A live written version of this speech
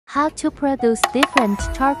How to produce different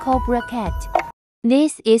charcoal briquette.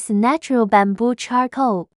 This is natural bamboo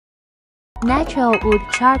charcoal. Natural wood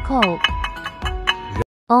charcoal.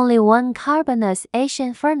 Only one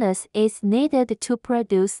carbonization furnace is needed to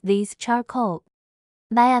produce this charcoal.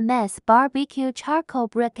 Biomass barbecue charcoal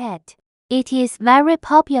briquette. It is very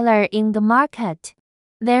popular in the market.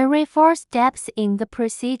 There are 4 steps in the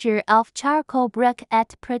procedure of charcoal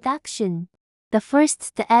briquette production. The first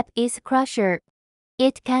step is crusher.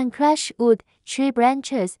 It can crush wood, tree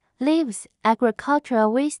branches, leaves,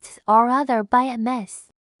 agricultural wastes, or other biomass.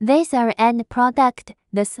 These are end product.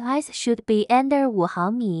 The size should be under 5 毫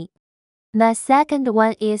米. The second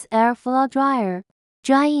one is airflow dryer,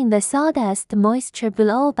 drying the sawdust moisture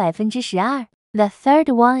below 12%. The third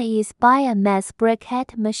one is biomass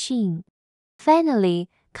briquette machine. Finally,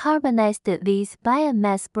 carbonized this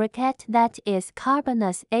biomass briquette, that is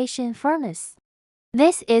carbonization furnace.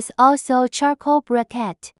 This is also charcoal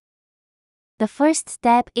briquette. The first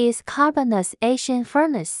step is carbonization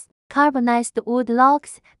furnace. Carbonized wood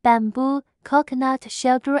logs, bamboo, coconut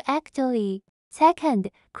shell directly. Second,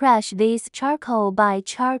 crush this charcoal by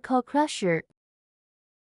charcoal crusher.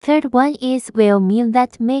 Third one is wheel mill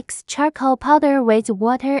that mix charcoal powder with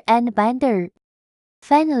water and binder.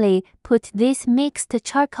 Finally, put this mixed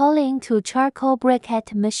charcoal into charcoal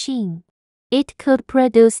briquette machine. It could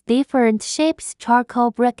produce different shapes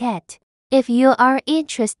charcoal briquette. If you are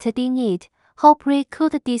interested in it, hope we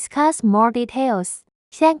could discuss more details.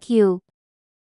 Thank you.